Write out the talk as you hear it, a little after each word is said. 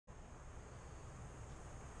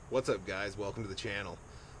What's up, guys? Welcome to the channel.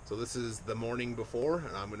 So this is the morning before,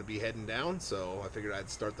 and I'm going to be heading down, so I figured I'd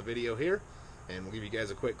start the video here, and we'll give you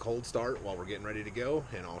guys a quick cold start while we're getting ready to go,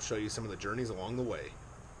 and I'll show you some of the journeys along the way.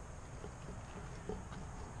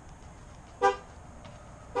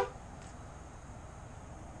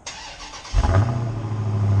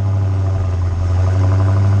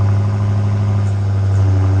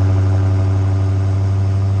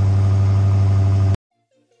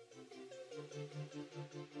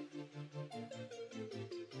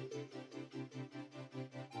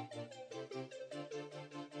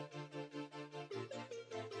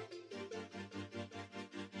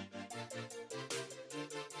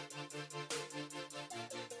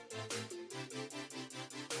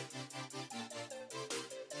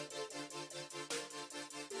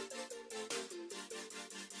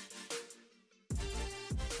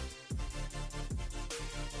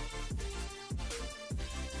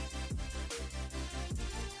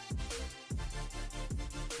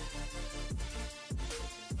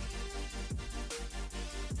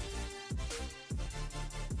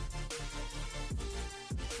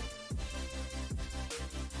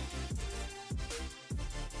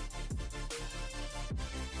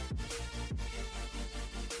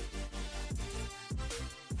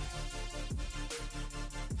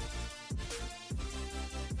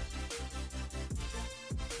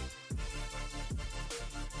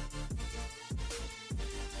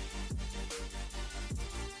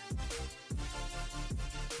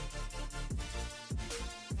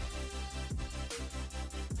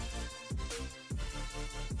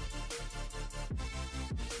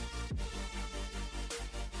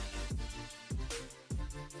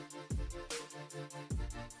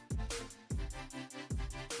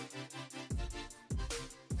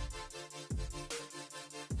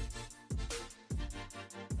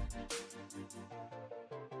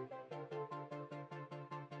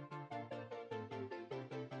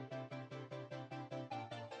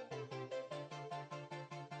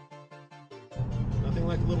 Nothing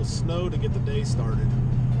like a little snow to get the day started.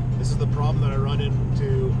 This is the problem that I run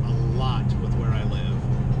into a lot with where I live.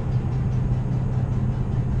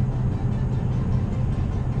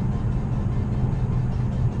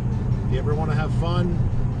 If you ever want to have fun,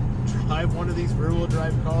 drive one of these rear-wheel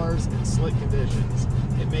drive cars in slick conditions.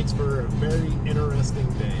 It makes for a very interesting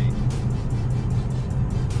day.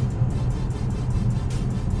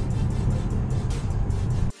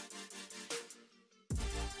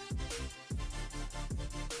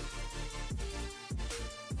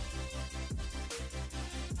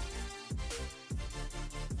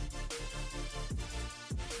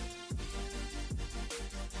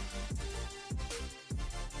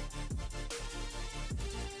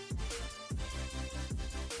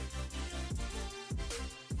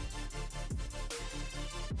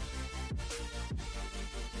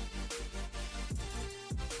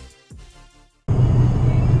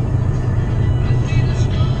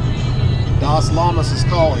 Dasllamas is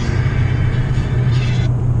calling.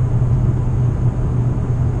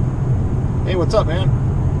 Hey, what's up, man?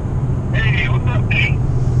 Hey, what's up, Dave?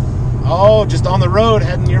 Oh, just on the road,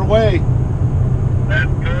 heading your way.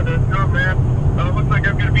 That's good, man. Looks like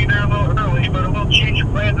I'm going to be there a little early, but a little change of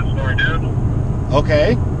plans this morning, dude.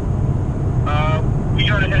 Okay. We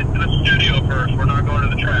got to head to the studio first. We're not going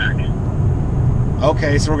to the track.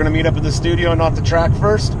 Okay, so we're going to meet up at the studio and not the track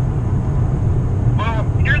first? Well,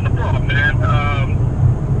 here's the problem, man.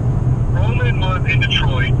 Roman was in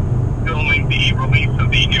Detroit filming the release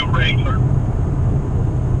of the new Wrangler.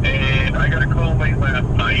 And I got a call late last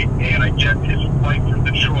night, and I guess his flight from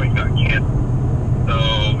Detroit got canceled.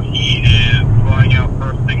 So he is flying out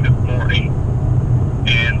first thing this morning,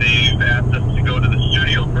 and they've asked us to go to the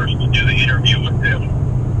studio first to do the interview with him.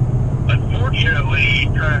 Unfortunately,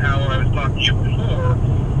 kind of how I was talking to you before,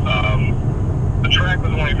 the track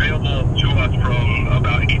was only available to us from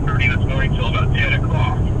about 8:30 this morning till about 10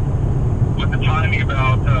 o'clock. With the timing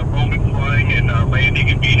about Roman flying and landing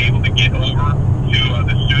and being able to get over to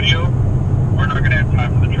the studio, we're not going to have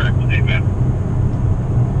time for the track today, man.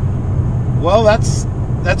 Well, that's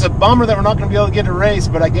a bummer that we're not going to be able to get a race,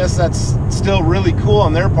 but I guess that's still really cool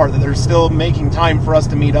on their part that they're still making time for us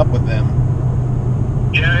to meet up with them.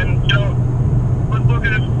 Yeah, and, you know, let's look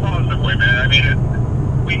at it in a positive way, man. I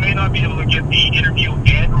mean, we may not be able to get the interview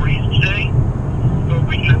and race today, but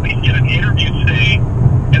we can at least get an interview today,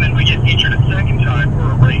 and then we get featured a second time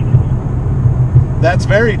for a race. That's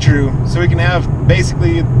very true. So we can have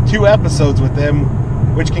basically 2 episodes with them,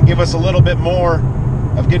 which can give us a little bit more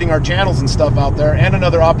of getting our channels and stuff out there, and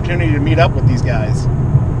another opportunity to meet up with these guys.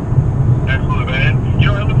 Absolutely, man. You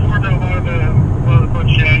know, I look forward to a lot of the fun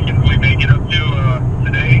shenanigans we may get up to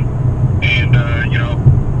today, and you know,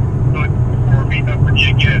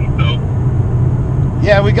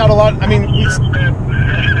 we got a lot. I mean,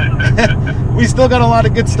 we still got a lot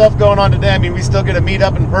of good stuff going on today. I mean, we still get to meet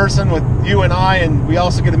up in person with you and I, and we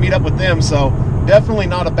also get to meet up with them. So definitely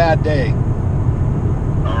not a bad day.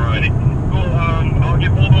 Alrighty. Cool. I'll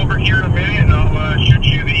get pulled over here in a minute, and I'll shoot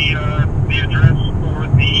you the address for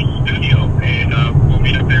the studio, and we'll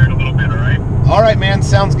meet up there in a little bit. All right. All right, man.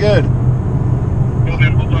 Sounds good. Well,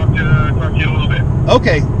 then we'll talk to you in a little bit.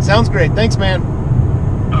 Okay. Sounds great. Thanks, man.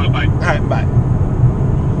 Bye. All right. Bye.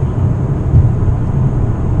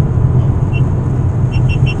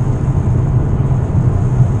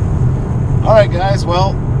 All right, guys.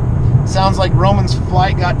 Well, sounds like Roman's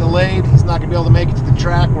flight got delayed. He's not going to be able to make it to the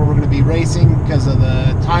track where we're going to be racing because of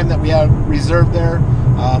the time that we have reserved there.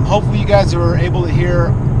 Hopefully you guys were able to hear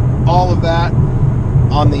all of that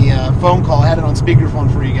on the phone call. I had it on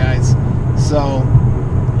speakerphone for you guys. So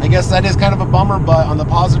I guess that is kind of a bummer, but on the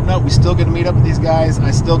positive note, we still get to meet up with these guys.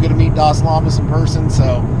 I still get to meet Dasllamas in person,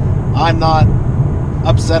 so I'm not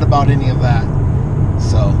upset about any of that.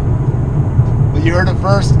 So, but you heard it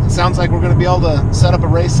first. It sounds like we're going to be able to set up a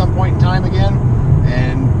race some point in time again,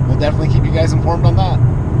 and we'll definitely keep you guys informed on that.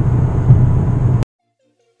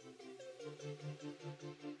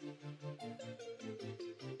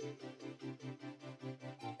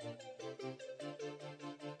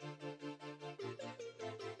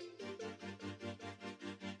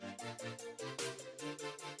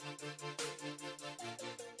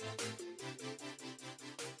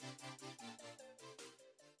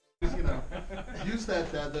 Use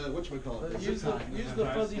that whatchamacallit? Use the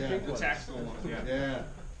fuzzy pink the one. tactical one. Yeah.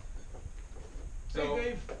 So, hey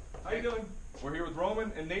Dave, how you doing? We're here with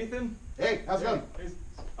Roman and Nathan. Hey, how's it going?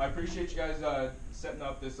 I appreciate you guys setting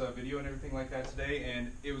up this video and everything like that today,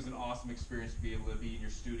 and it was an awesome experience to be able to be in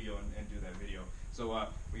your studio and do that video. So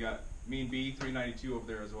we got me and B392 over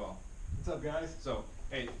there as well. What's up, guys? So,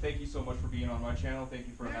 hey, thank you so much for being on my channel. Thank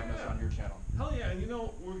you for having us on your channel. Hell yeah, and you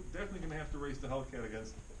know, we're definitely going to have to race the Hellcat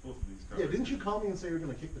against both of these cars. Yeah, didn't you call me and say you were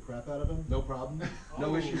going to kick the crap out of him? No problem.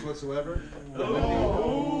 No issues whatsoever.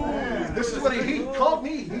 Oh. This is what he called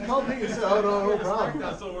me. He called me and said, "Oh no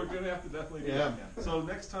problem." So we're going to have to definitely do that. So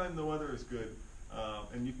next time the weather is good,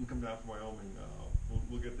 and you can come down from Wyoming,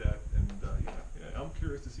 we'll get that. And yeah, I'm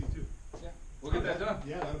curious to see too. Yeah, we'll get that done.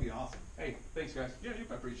 Yeah, that'll be awesome. Hey, thanks guys. Yeah,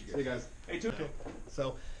 I appreciate you guys. See you guys. Hey, too. Okay.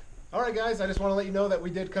 So, all right, guys, I just want to let you know that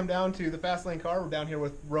we did come down to the Fast Lane car. We're down here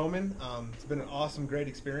with Roman. It's been an awesome, great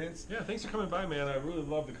experience. Yeah, thanks for coming by, man. I really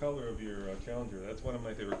love the color of your Challenger. That's one of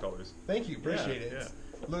my favorite colors. Thank you. Appreciate it. Yeah.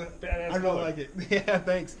 Look, Badass I really color. like it. Yeah,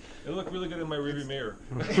 thanks. It looked really good in my rearview mirror.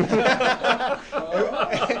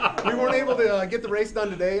 We weren't able to get the race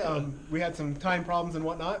done today. We had some time problems and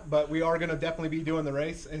whatnot, but we are going to definitely be doing the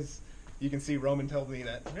race. As you can see, Roman told me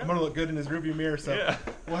that I'm going to look good in his rearview mirror, so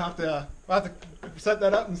we'll have to set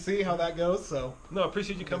that up and see how that goes. So no, I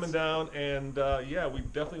appreciate you coming down, and yeah, we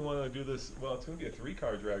definitely want to do this. Well, it's going to be a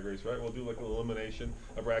 3-car drag race, right? We'll do like an elimination,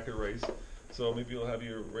 a bracket race. So maybe you'll have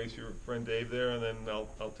your friend Dave there, and then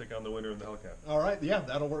I'll take on the winner in the Hellcat. all right, yeah,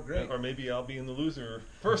 that'll work great. Or maybe I'll be in the loser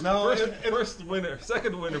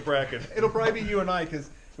second winner bracket. It'll probably be you and I,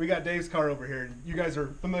 because we got Dave's car over here. You guys are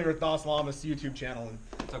familiar with Dasllamas' YouTube channel. And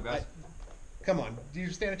What's up, guys? come on, do you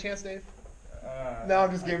stand a chance, Dave? No,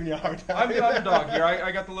 I'm just giving you a hard time. I'm the underdog here.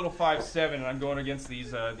 I got the little 5.7, and I'm going against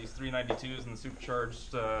these 392s and the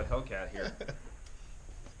supercharged Hellcat here.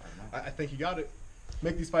 I think you got it.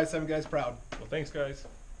 Make these 5.7 guys proud. Well, thanks, guys.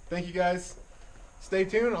 Thank you, guys. Stay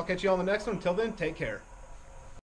tuned. I'll catch you on the next one. Until then, take care.